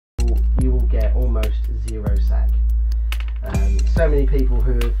get almost zero sag. So many people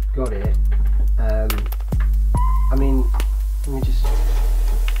who have got it, I mean, let me just,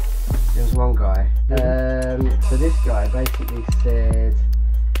 there was one guy, so this guy basically said,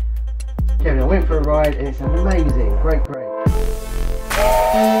 Kevin, I went for a ride and it's amazing, great.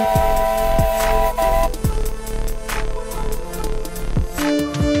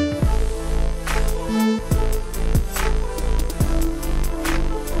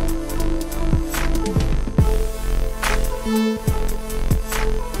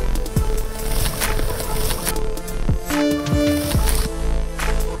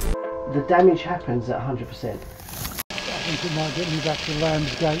 The damage happens at 100%. I think it might get me back to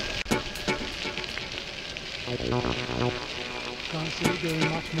Ramsgate. Can't see it doing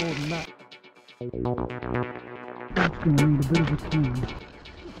much more than that. That's going to need a bit of a tune.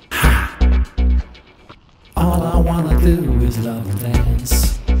 All I wanna do is love and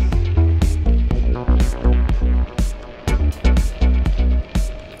dance.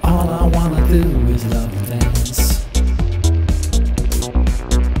 All I wanna do is love and dance.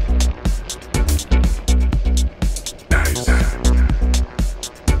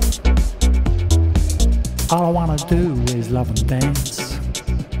 All I wanna do is love and dance.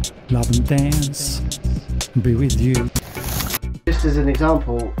 Love and dance. Be with you. Just as an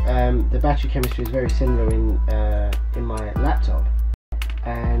example, the battery chemistry is very similar in my laptop,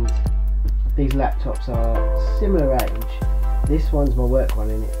 and these laptops are similar age. This one's my work one,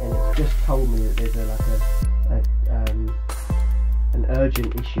 and it's just told me that there's an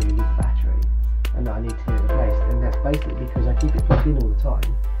urgent issue with the battery, and that I need to get it replaced. And that's basically because I keep it plugged in all the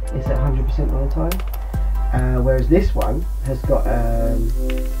time. It's at 100% all the time. Whereas this one has got a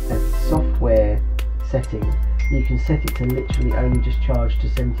software setting. You can set it to literally only just charge to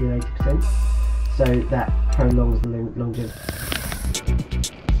 70 or 80%, so that prolongs the longevity.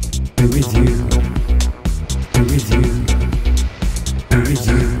 Be with you. Be with you. Be with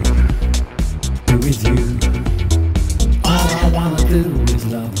you. Be with you. All I wanna do is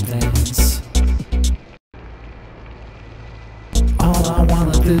love and dance. All I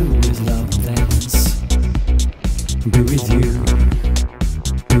wanna do is love and dance. Be with you.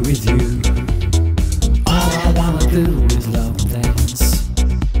 Be with you. All I wanna do is love and dance.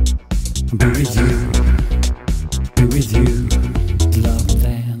 Be with you. Be with you. Love and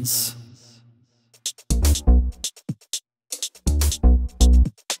dance.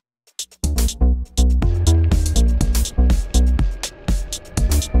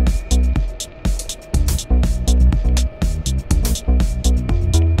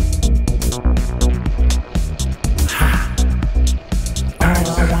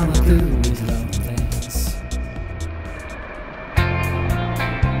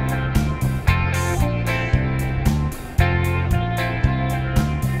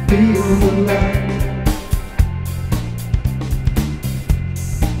 Feel the love.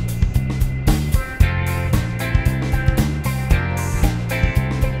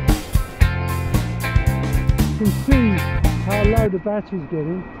 You can see how low the battery's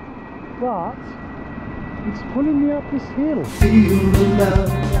getting, but it's pulling me up this hill. Feel the love.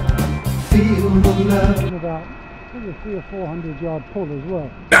 Feel the love. In about probably a 300 or 400 yard pull as well.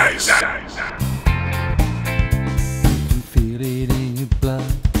 Nice. You can feel it in your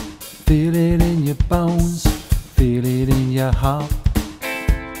blood. Feel it in your bones, feel it in your heart.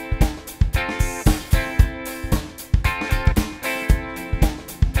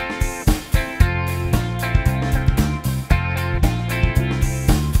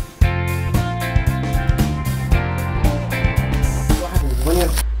 What happens is when you're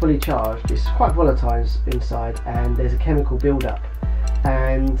fully charged, it's quite volatile inside, and there's a chemical build-up,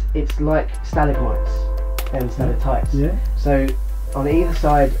 and it's like stalagmites and stalactites. Yeah. So on either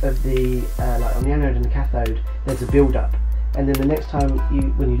side of the, like on the anode and the cathode, there's a build-up, and then the next time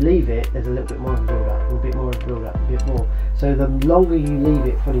when you leave it, there's a little bit more of a build-up, and a bit more of a build-up, a bit more. So the longer you leave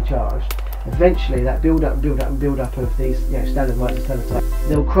it fully charged, eventually that build-up and build-up and build-up of these, stalagmites and stalactites,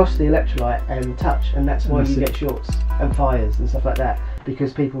 they'll cross the electrolyte and touch, and that's why you get shorts and fires and stuff like that,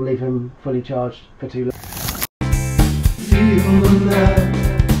 because people leave them fully charged for too long. Feel the love,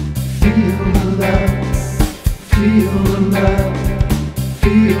 feel the love, feel the love.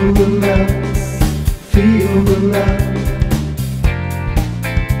 Feel the love, feel the love.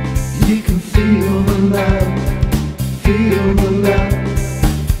 You can feel the love, feel the love,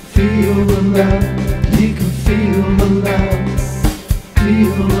 feel the love. You can feel the love,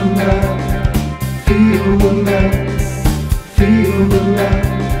 feel the love, feel the love, feel the love.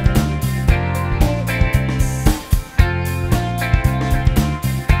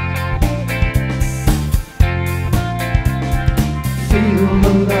 Feel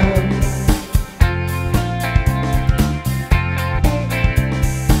the love,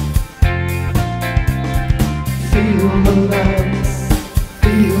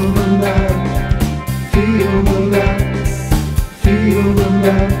 Feel the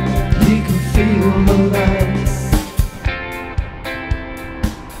love, you can feel the love.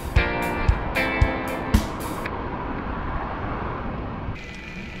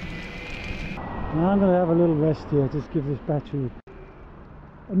 Now I'm going to have a little rest here, just give this battery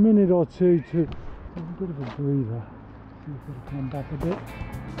a minute or two to have a bit of a breather. See if it'll come back a bit.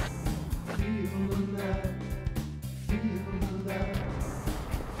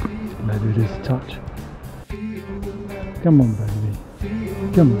 Maybe it is a touch. Come on, baby.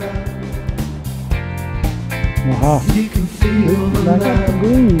 Come on. Aha. Back up the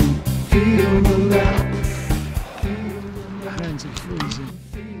green. Hands are freezing.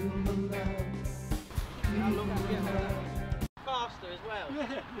 Faster as well.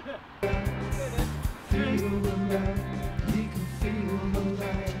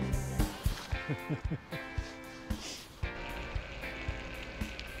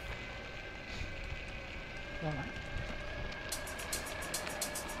 Right.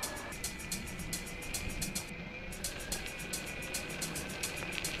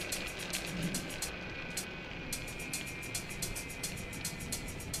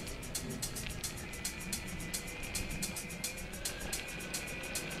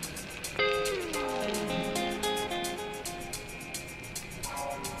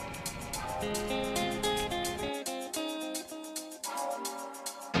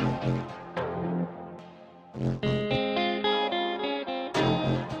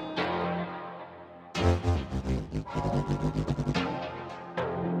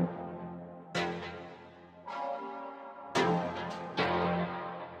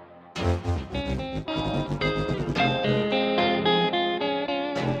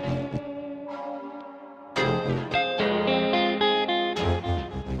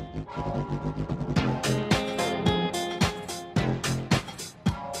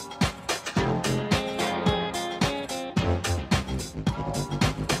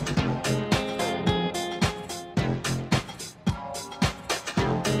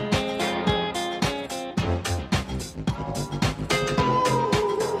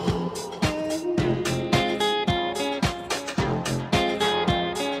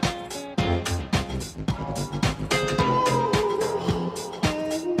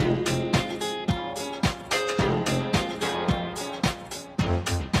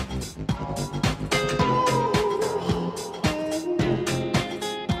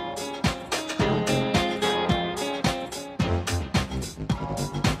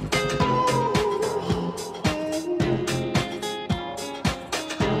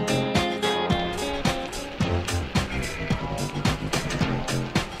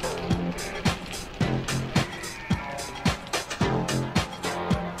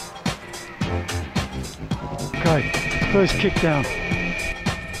 Okay, first kick down.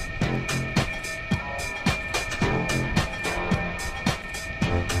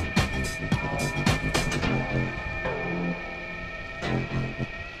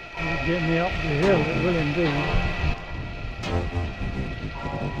 Get me up the hill, it will indeed.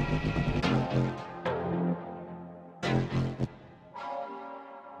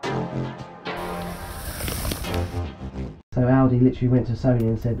 So Audi literally went to Sony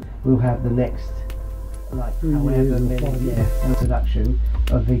and said, we'll have the next, like, however many, introduction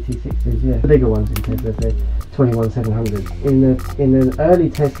of VT60s, the bigger ones in Tesla, the 21700. In an early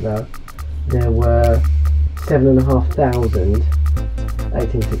Tesla, there were 7,500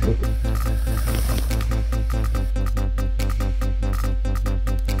 18650.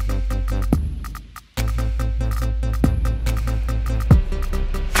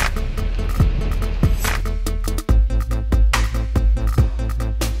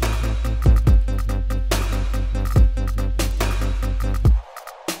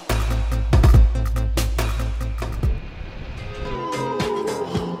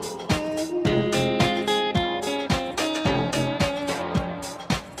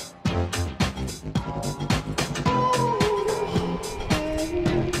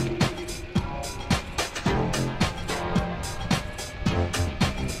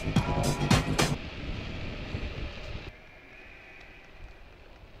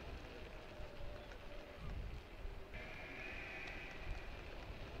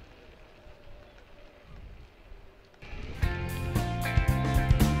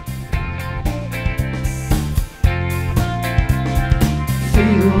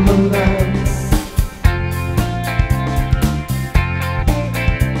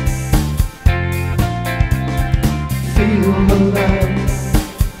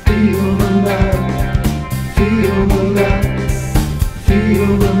 Feel the love,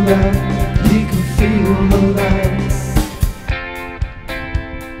 feel the love.